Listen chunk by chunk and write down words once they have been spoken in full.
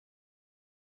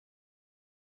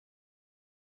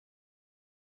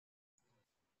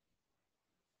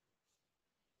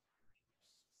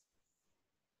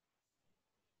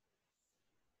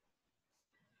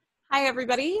Hi,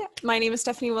 everybody. My name is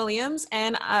Stephanie Williams,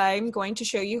 and I'm going to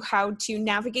show you how to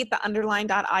navigate the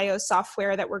Underline.io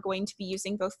software that we're going to be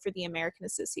using both for the American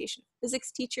Association of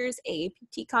Physics Teachers,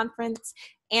 AAPT Conference,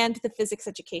 and the Physics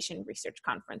Education Research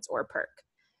Conference, or PERC.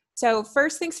 So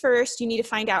first things first, you need to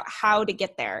find out how to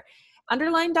get there.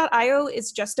 Underline.io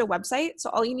is just a website, so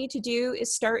all you need to do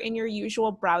is start in your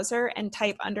usual browser and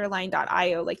type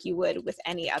Underline.io like you would with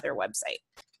any other website.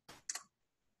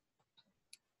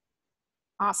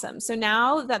 Awesome. So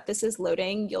now that this is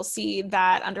loading, you'll see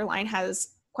that Underline has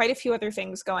quite a few other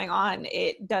things going on.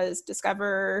 It does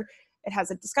Discover, it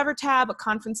has a Discover tab, a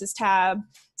Conferences tab,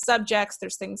 subjects,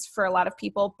 there's things for a lot of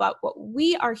people, but what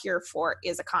we are here for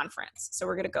is a conference. So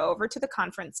we're going to go over to the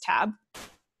Conference tab,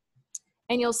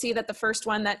 and you'll see that the first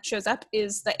one that shows up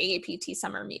is the AAPT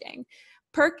Summer Meeting.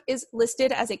 PERC is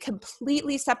listed as a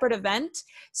completely separate event.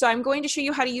 So I'm going to show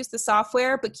you how to use the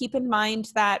software, but keep in mind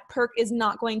that PERC is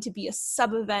not going to be a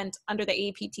sub-event under the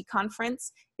AAPT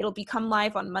conference. It'll become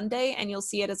live on Monday, and you'll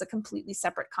see it as a completely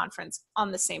separate conference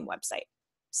on the same website.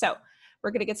 So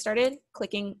we're gonna get started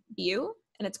clicking View,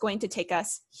 and it's going to take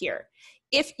us here.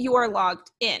 If you are logged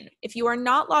in, if you are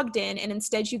not logged in and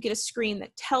instead you get a screen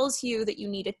that tells you that you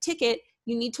need a ticket,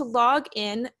 you need to log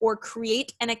in or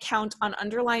create an account on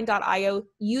Underline.io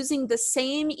using the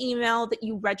same email that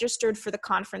you registered for the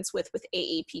conference with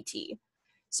AAPT.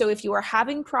 So if you are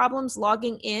having problems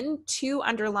logging in to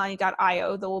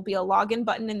Underline.io, there will be a login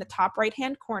button in the top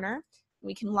right-hand corner.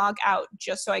 We can log out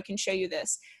just so I can show you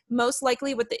this. Most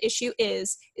likely what the issue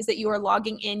is that you are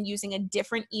logging in using a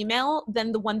different email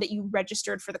than the one that you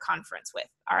registered for the conference with,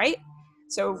 all right?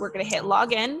 So we're gonna hit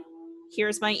login.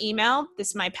 Here's my email, this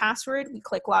is my password, we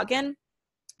click login,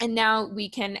 and now we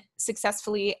can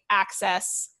successfully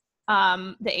access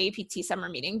the AAPT summer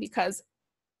meeting because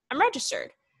I'm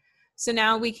registered. So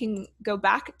now we can go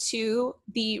back to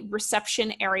the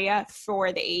reception area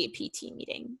for the AAPT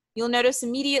meeting. You'll notice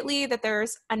immediately that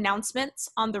there's announcements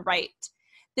on the right.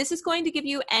 This is going to give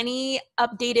you any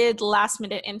updated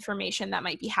last-minute information that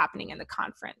might be happening in the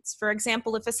conference. For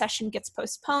example, if a session gets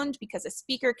postponed because a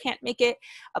speaker can't make it,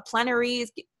 a plenary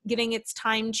is getting its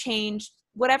time changed,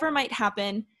 whatever might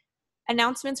happen,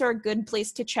 announcements are a good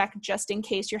place to check just in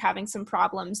case you're having some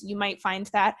problems. You might find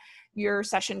that your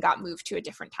session got moved to a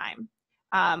different time.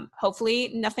 Hopefully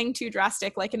nothing too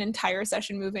drastic like an entire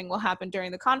session moving will happen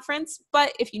during the conference,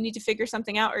 but if you need to figure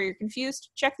something out or you're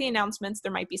confused, check the announcements.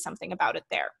 There might be something about it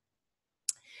there.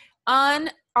 On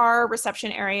our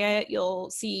reception area, you'll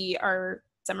see our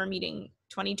summer meeting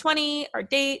 2020, our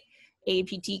date,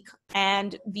 AAPT,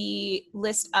 and the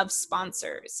list of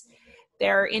sponsors.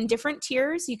 They're in different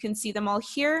tiers. You can see them all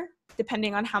here,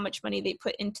 depending on how much money they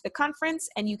put into the conference,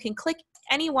 and you can click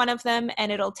any one of them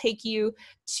and it'll take you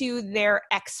to their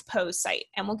Expo site.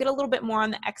 And we'll get a little bit more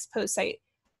on the Expo site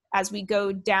as we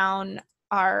go down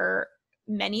our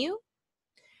menu.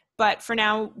 But for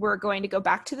now, we're going to go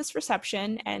back to this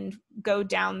reception and go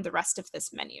down the rest of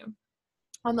this menu.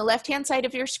 On the left-hand side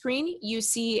of your screen, you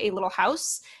see a little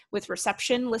house with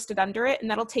reception listed under it, and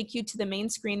that'll take you to the main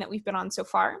screen that we've been on so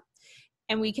far.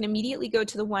 And we can immediately go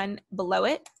to the one below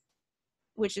it,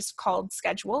 which is called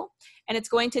Schedule, and it's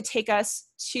going to take us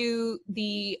to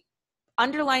the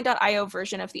Underline.io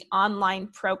version of the online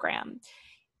program.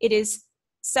 It is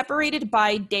separated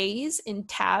by days in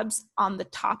tabs on the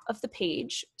top of the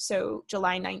page. So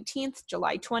July 19th,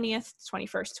 July 20th,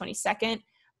 21st, 22nd.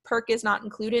 PERC is not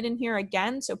included in here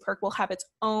again, so PERC will have its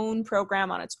own program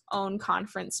on its own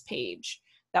conference page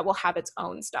that will have its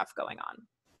own stuff going on.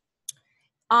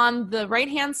 On the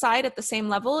right-hand side at the same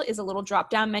level is a little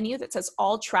drop-down menu that says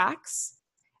all tracks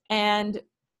and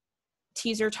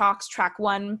teaser talks, track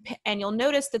 1, and you'll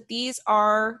notice that these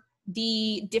are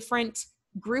the different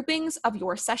groupings of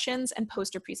your sessions and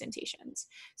poster presentations.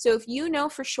 So if you know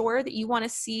for sure that you want to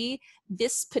see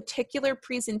this particular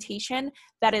presentation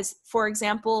that is, for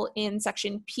example, in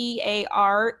section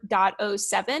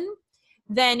PAR.07,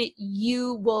 then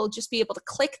you will just be able to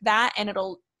click that and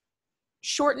it'll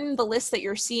shorten the list that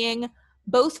you're seeing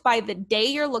both by the day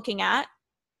you're looking at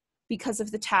because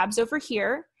of the tabs over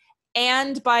here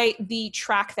and by the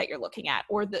track that you're looking at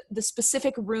or the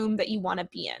specific room that you want to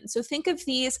be in. So think of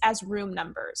these as room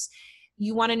numbers.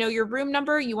 You want to know your room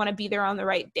number, you want to be there on the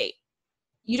right date.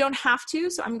 You don't have to,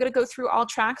 so I'm going to go through all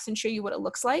tracks and show you what it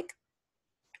looks like.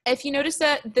 If you notice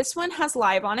that this one has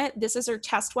live on it, this is our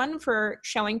test one for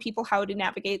showing people how to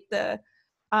navigate the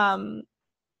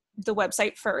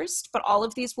website first, but all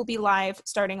of these will be live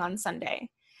starting on Sunday.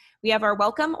 We have our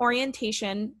welcome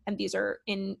orientation, and these are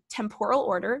in temporal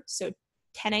order, so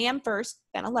 10 a.m. first,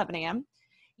 then 11 a.m.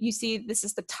 You see this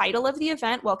is the title of the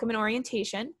event, Welcome and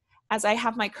Orientation. as I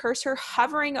have my cursor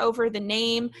hovering over the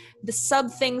name, the sub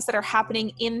things that are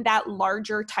happening in that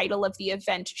larger title of the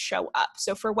event show up.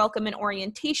 So for welcome and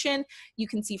orientation, you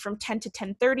can see from 10 to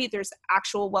 10:30, there's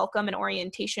actual welcome and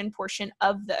orientation portion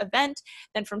of the event.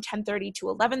 Then from 10:30 to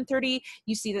 11:30,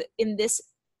 you see that in this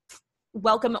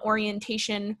welcome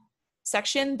orientation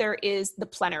section, there is the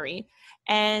plenary.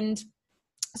 And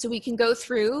so we can go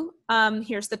through,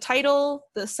 here's the title,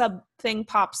 the sub thing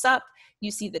pops up,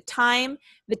 you see the time.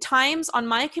 The times on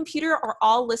my computer are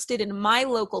all listed in my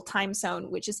local time zone,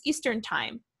 which is Eastern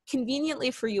time.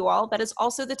 Conveniently for you all, that is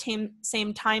also the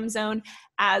same time zone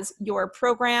as your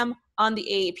program on the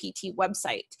AAPT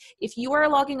website. If you are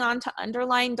logging on to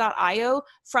underline.io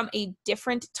from a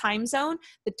different time zone,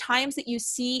 the times that you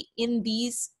see in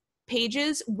these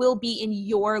pages will be in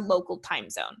your local time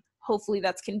zone. Hopefully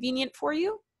that's convenient for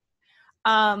you.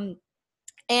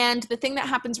 And the thing that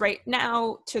happens right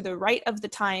now to the right of the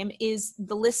time is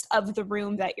the list of the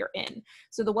room that you're in.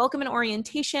 So the welcome and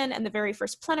orientation and the very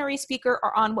first plenary speaker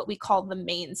are on what we call the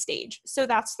main stage. So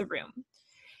that's the room.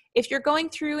 If you're going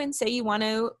through and say you want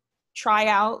to try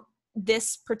out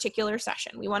this particular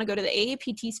session, we want to go to the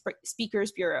AAPT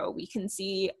Speakers Bureau, we can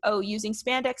see, oh, using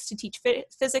spandex to teach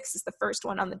physics is the first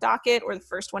one on the docket or the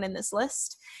first one in this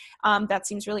list. That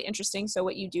seems really interesting. So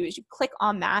what you do is you click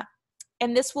on that,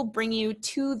 and this will bring you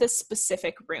to the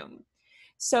specific room.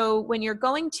 So when you're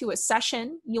going to a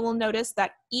session, you will notice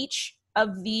that each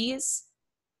of these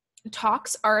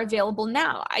talks are available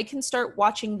now. I can start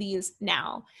watching these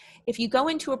now. If you go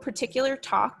into a particular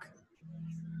talk,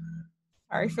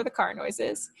 sorry for the car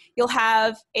noises, you'll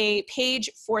have a page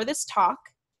for this talk.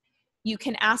 You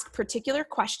can ask particular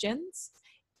questions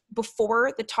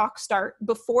before the talk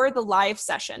before the live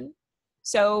session.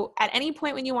 So at any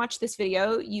point when you watch this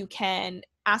video, you can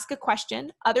ask a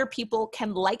question. Other people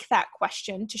can like that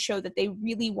question to show that they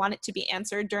really want it to be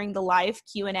answered during the live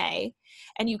Q&A,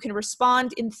 and you can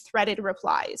respond in threaded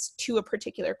replies to a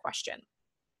particular question.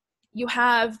 You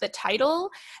have the title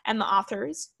and the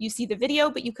authors. You see the video,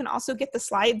 but you can also get the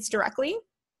slides directly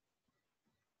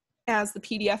as the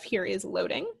PDF here is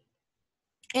loading.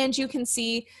 And you can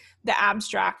see the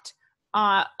abstract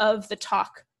of the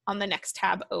talk on the next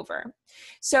tab over.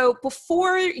 So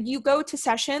before you go to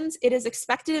sessions, it is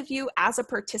expected of you as a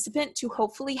participant to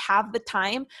hopefully have the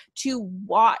time to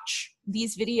watch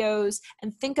these videos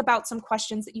and think about some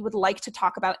questions that you would like to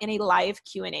talk about in a live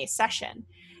Q&A session.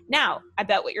 Now, I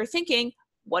bet what you're thinking,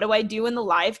 what do I do in the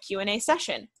live Q&A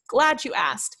session? Glad you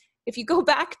asked. If you go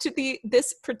back to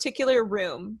this particular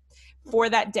room for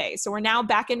that day, so we're now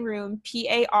back in room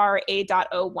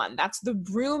PARA.01. That's the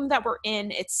room that we're in.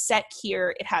 It's set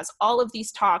here. It has all of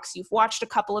these talks. You've watched a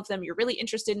couple of them. You're really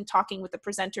interested in talking with the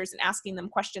presenters and asking them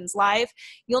questions live.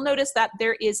 You'll notice that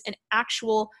there is an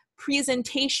actual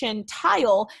presentation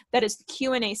tile that is the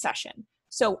Q&A session.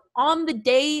 So on the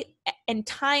day and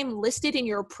time listed in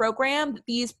your program,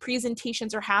 these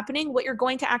presentations are happening, what you're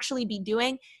going to actually be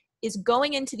doing is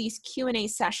going into these Q&A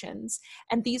sessions,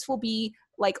 and these will be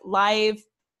like live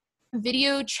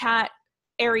video chat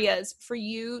areas for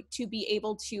you to be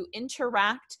able to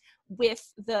interact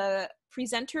with the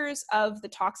presenters of the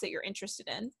talks that you're interested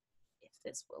in, if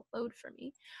this will load for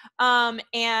me,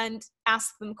 and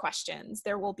ask them questions.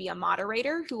 There will be a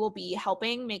moderator who will be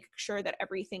helping make sure that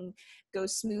everything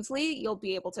goes smoothly. You'll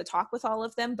be able to talk with all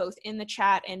of them, both in the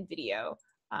chat and video.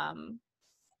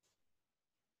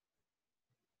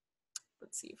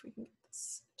 Let's see if we can get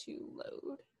this to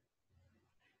load.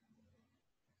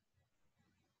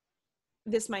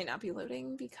 This might not be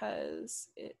loading because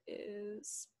it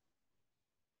is.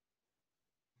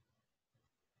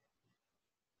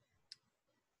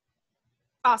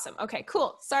 Awesome. Okay,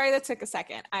 cool. Sorry that took a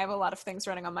second. I have a lot of things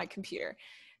running on my computer.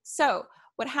 So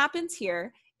what happens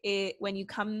here when you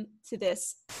come to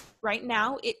this right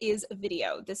now, it is a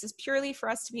video. This is purely for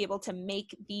us to be able to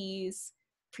make these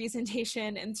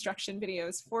presentation instruction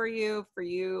videos for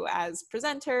you as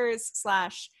presenters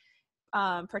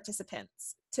 /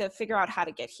 participants to figure out how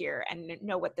to get here and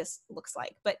know what this looks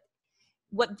like. But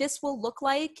what this will look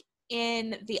like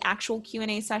in the actual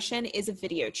Q&A session is a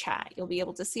video chat. You'll be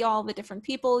able to see all the different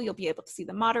people. You'll be able to see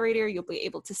the moderator. You'll be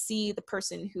able to see the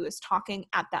person who is talking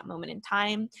at that moment in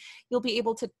time. You'll be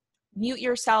able to mute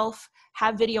yourself,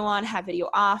 have video on, have video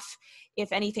off.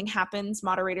 If anything happens,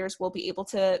 moderators will be able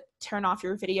to turn off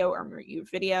your video or mute your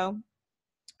video.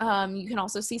 You can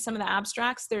also see some of the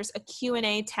abstracts. There's a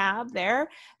Q&A tab there,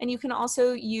 and you can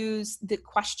also use the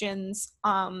questions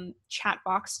chat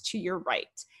box to your right.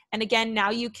 And again, now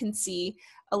you can see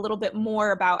a little bit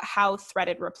more about how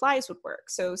threaded replies would work.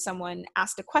 So someone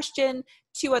asked a question,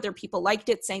 2 other people liked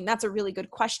it, saying that's a really good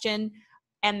question.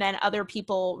 and then other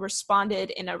people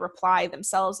responded in a reply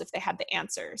themselves if they had the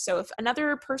answer. So if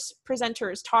another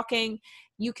presenter is talking,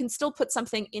 you can still put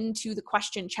something into the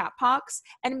question chat box,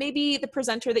 and maybe the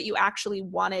presenter that you actually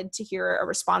wanted to hear a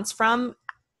response from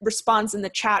responds in the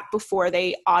chat before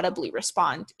they audibly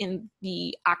respond in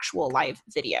the actual live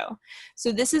video.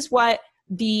 So this is what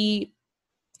the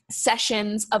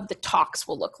sessions of the talks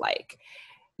will look like.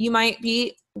 You might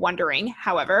be wondering,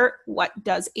 however, what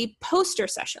does a poster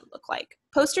session look like?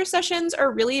 Poster sessions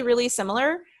are really, really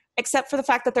similar, except for the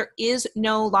fact that there is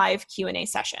no live Q&A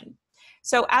session.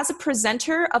 So as a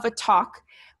presenter of a talk,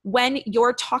 when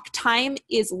your talk time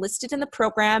is listed in the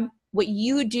program, what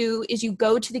you do is you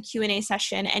go to the Q&A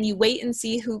session and you wait and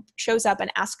see who shows up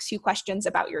and asks you questions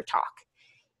about your talk.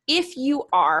 If you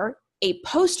are a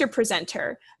poster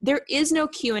presenter, there is no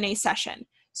Q&A session.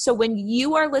 So when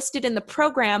you are listed in the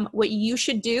program, what you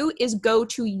should do is go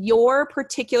to your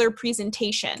particular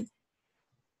presentation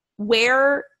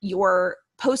where your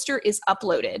poster is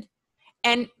uploaded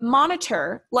and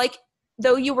monitor, like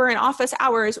though you were in office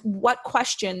hours, what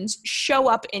questions show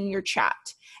up in your chat.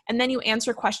 And then you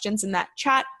answer questions in that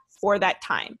chat for that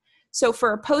time. So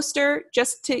for a poster,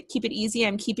 just to keep it easy,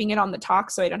 I'm keeping it on the talk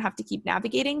so I don't have to keep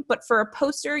navigating. But for a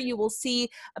poster, you will see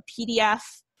a PDF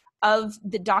of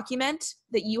the document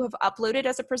that you have uploaded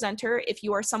as a presenter. If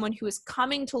you are someone who is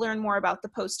coming to learn more about the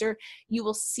poster, you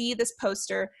will see this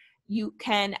poster. You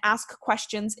can ask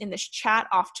questions in this chat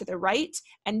off to the right.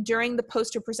 And during the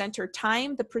poster presenter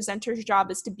time, the presenter's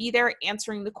job is to be there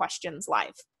answering the questions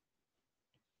live.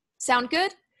 Sound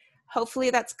good? Hopefully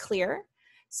that's clear.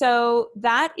 So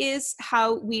that is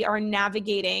how we are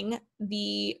navigating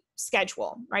the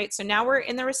schedule, right? So now we're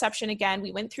in the reception again.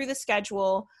 We went through the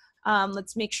schedule.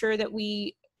 Let's make sure that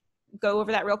we go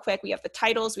over that real quick. We have the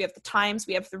titles, we have the times,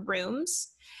 we have the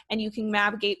rooms, and you can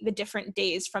navigate the different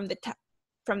days from the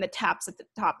tabs at the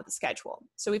top of the schedule.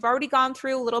 So we've already gone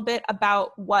through a little bit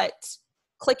about what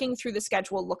clicking through the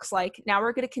schedule looks like. Now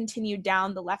we're going to continue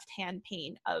down the left-hand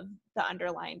pane of the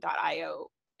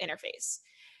Underline.io interface.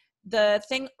 The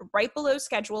thing right below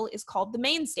schedule is called the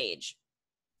main stage.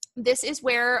 This is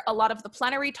where a lot of the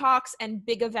plenary talks and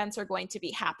big events are going to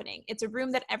be happening. It's a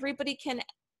room that everybody can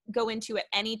go into at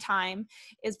any time.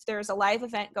 If there's a live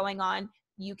event going on,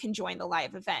 you can join the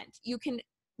live event. You can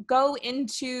go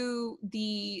into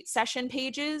the session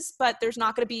pages, but there's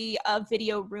not going to be a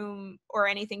video room or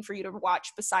anything for you to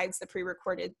watch besides the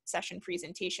pre-recorded session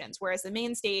presentations, whereas the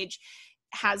main stage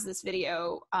has this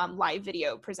video, live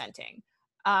video presenting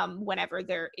whenever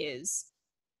there is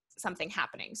something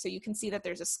happening. So you can see that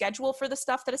there's a schedule for the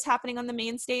stuff that is happening on the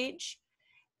main stage.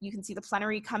 You can see the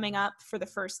plenary coming up for the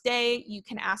first day. You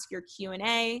can ask your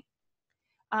Q&A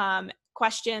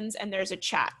questions, and there's a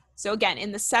chat. So again,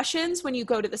 in the sessions, when you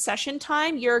go to the session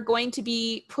time, you're going to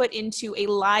be put into a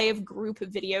live group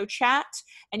video chat,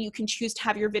 and you can choose to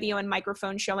have your video and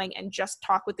microphone showing and just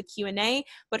talk with the Q&A.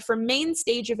 But for main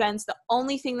stage events, the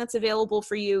only thing that's available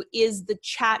for you is the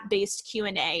chat-based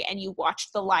Q&A, and you watch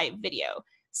the live video.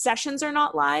 Sessions are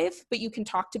not live, but you can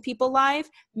talk to people live.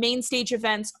 Main stage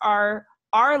events are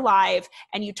live,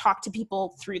 and you talk to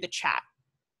people through the chat.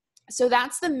 So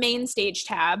that's the main stage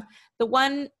tab. The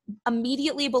one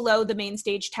immediately below the main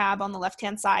stage tab on the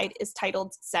left-hand side is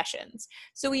titled Sessions.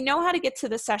 So we know how to get to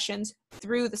the sessions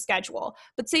through the schedule,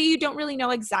 but say you don't really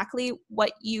know exactly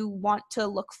what you want to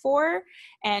look for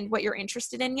and what you're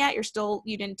interested in yet.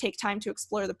 You didn't take time to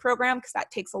explore the program because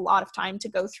that takes a lot of time to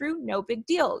go through. No big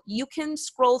deal. You can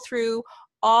scroll through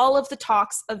all of the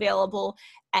talks available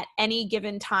at any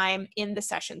given time in the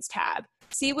Sessions tab.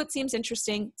 See what seems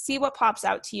interesting, see what pops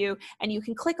out to you, and you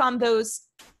can click on those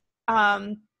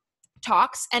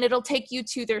talks and it'll take you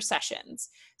to their sessions.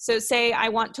 So say I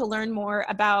want to learn more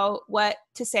about what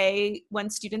to say when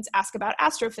students ask about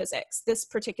astrophysics, this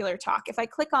particular talk. If I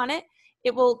click on it,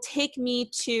 it will take me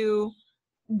to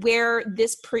where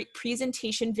this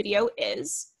presentation video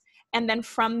is. And then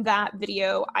from that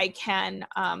video, I can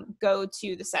go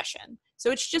to the session.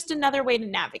 So it's just another way to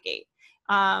navigate.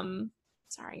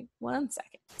 Sorry, 1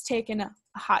 second. It's taken a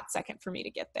hot second for me to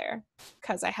get there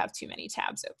because I have too many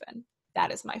tabs open.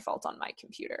 That is my fault on my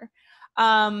computer.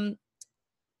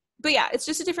 But yeah, it's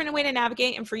just a different way to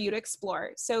navigate and for you to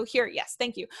explore. So here, yes,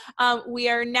 thank you. We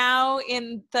are now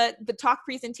in the talk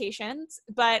presentations,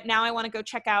 but now I want to go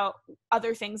check out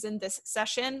other things in this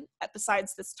session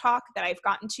besides this talk that I've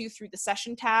gotten to through the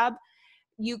session tab.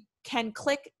 You can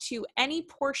click to any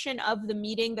portion of the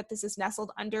meeting that this is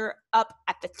nestled under up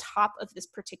at the top of this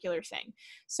particular thing.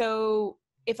 So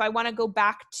if I want to go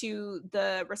back to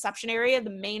the reception area, the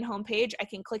main homepage, I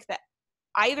can click the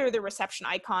either the reception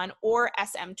icon or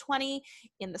SM20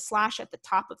 in the slash at the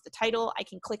top of the title. I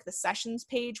can click the sessions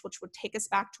page, which would take us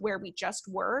back to where we just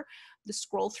were, the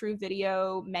scroll through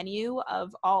video menu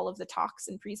of all of the talks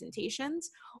and presentations,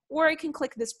 or I can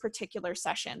click this particular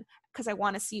session because I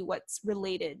want to see what's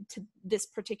related to this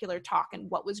particular talk and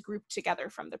what was grouped together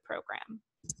from the program.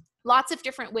 Lots of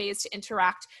different ways to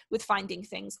interact with finding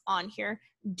things on here.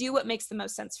 Do what makes the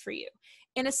most sense for you.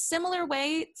 In a similar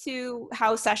way to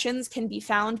how sessions can be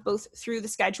found both through the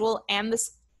schedule and the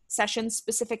session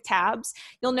specific tabs,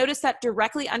 you'll notice that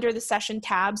directly under the session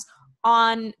tabs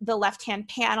on the left-hand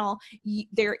panel,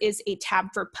 there is a tab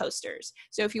for posters.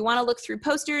 So if you want to look through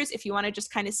posters, if you want to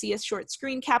just kind of see a short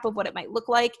screen cap of what it might look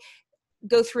like,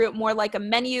 go through it more like a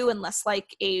menu and less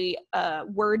like a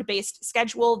word-based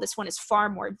schedule. This one is far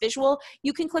more visual.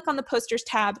 You can click on the posters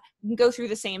tab and go through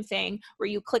the same thing where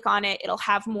you click on it, it'll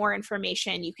have more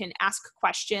information. You can ask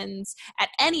questions at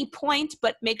any point,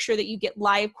 but make sure that you get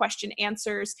live question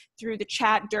answers through the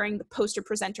chat during the poster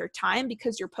presenter time,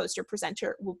 because your poster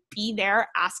presenter will be there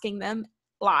asking them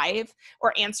live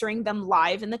or answering them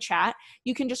live in the chat.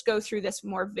 You can just go through this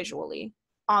more visually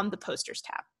on the posters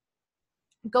tab.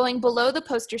 Going below the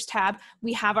posters tab,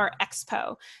 we have our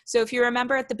expo. So if you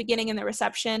remember at the beginning in the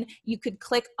reception, you could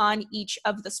click on each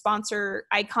of the sponsor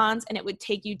icons and it would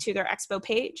take you to their expo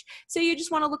page. So you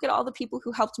just want to look at all the people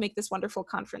who helped make this wonderful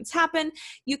conference happen.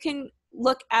 You can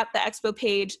look at the expo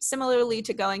page similarly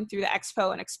to going through the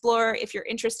expo and explore. If you're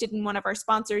interested in one of our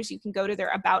sponsors, you can go to their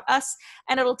About Us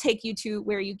and it'll take you to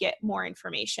where you get more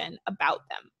information about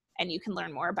them. And you can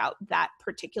learn more about that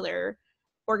particular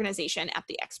organization at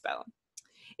the expo.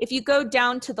 If you go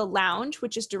down to the lounge,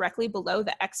 which is directly below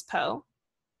the expo,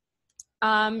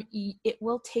 it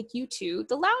will take you to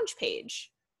the lounge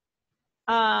page.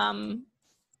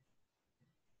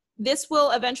 This will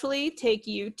eventually take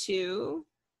you to,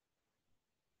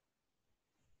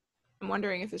 I'm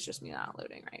wondering if it's just me not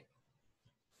loading right.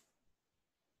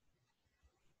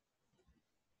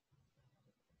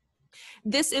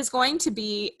 This is going to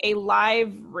be a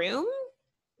live room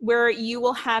where you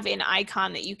will have an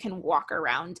icon that you can walk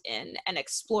around in and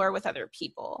explore with other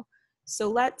people. So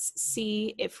let's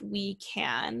see if we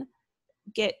can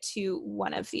get to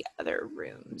one of the other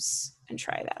rooms and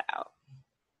try that out.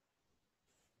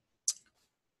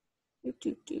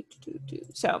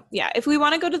 So yeah, if we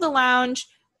want to go to the lounge,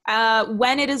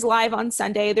 when it is live on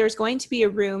Sunday, there's going to be a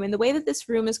room, and the way that this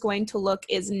room is going to look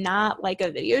is not like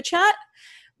a video chat,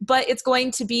 but it's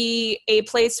going to be a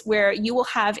place where you will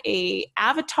have a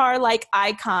avatar-like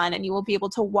icon and you will be able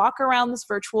to walk around this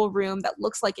virtual room that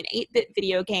looks like an 8-bit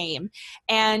video game.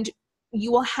 And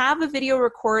you will have a video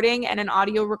recording and an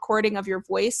audio recording of your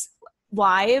voice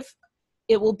live.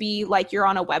 It will be like you're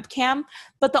on a webcam,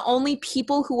 but the only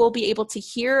people who will be able to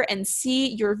hear and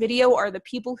see your video are the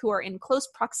people who are in close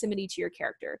proximity to your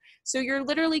character. So you're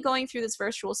literally going through this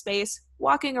virtual space,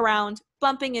 walking around,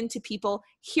 bumping into people,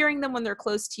 hearing them when they're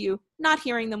close to you, not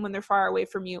hearing them when they're far away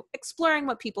from you, exploring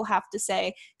what people have to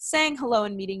say, saying hello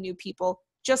and meeting new people,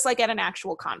 just like at an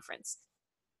actual conference.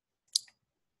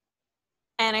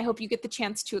 And I hope you get the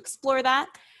chance to explore that.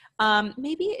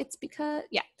 Maybe it's because,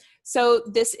 yeah. So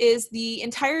this is the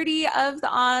entirety of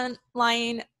the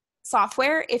online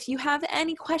software. If you have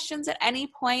any questions at any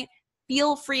point,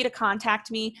 feel free to contact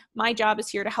me. My job is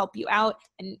here to help you out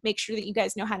and make sure that you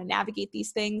guys know how to navigate these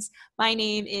things. My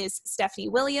name is Stephanie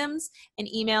Williams. An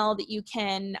email that you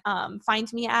can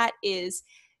find me at is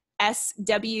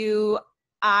SWILLIA7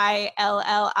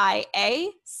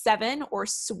 or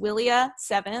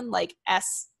Swillia7, like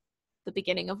S, the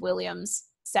beginning of Williams,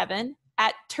 7,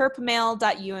 at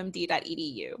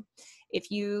terpmail.umd.edu.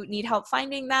 If you need help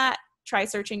finding that, try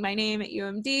searching my name at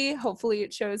UMD. Hopefully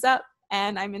it shows up,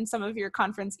 and I'm in some of your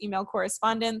conference email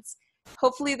correspondence.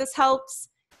 Hopefully this helps,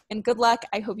 and good luck.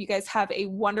 I hope you guys have a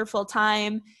wonderful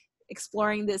time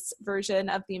exploring this version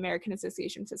of the American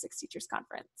Association of Physics Teachers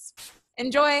Conference.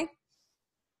 Enjoy!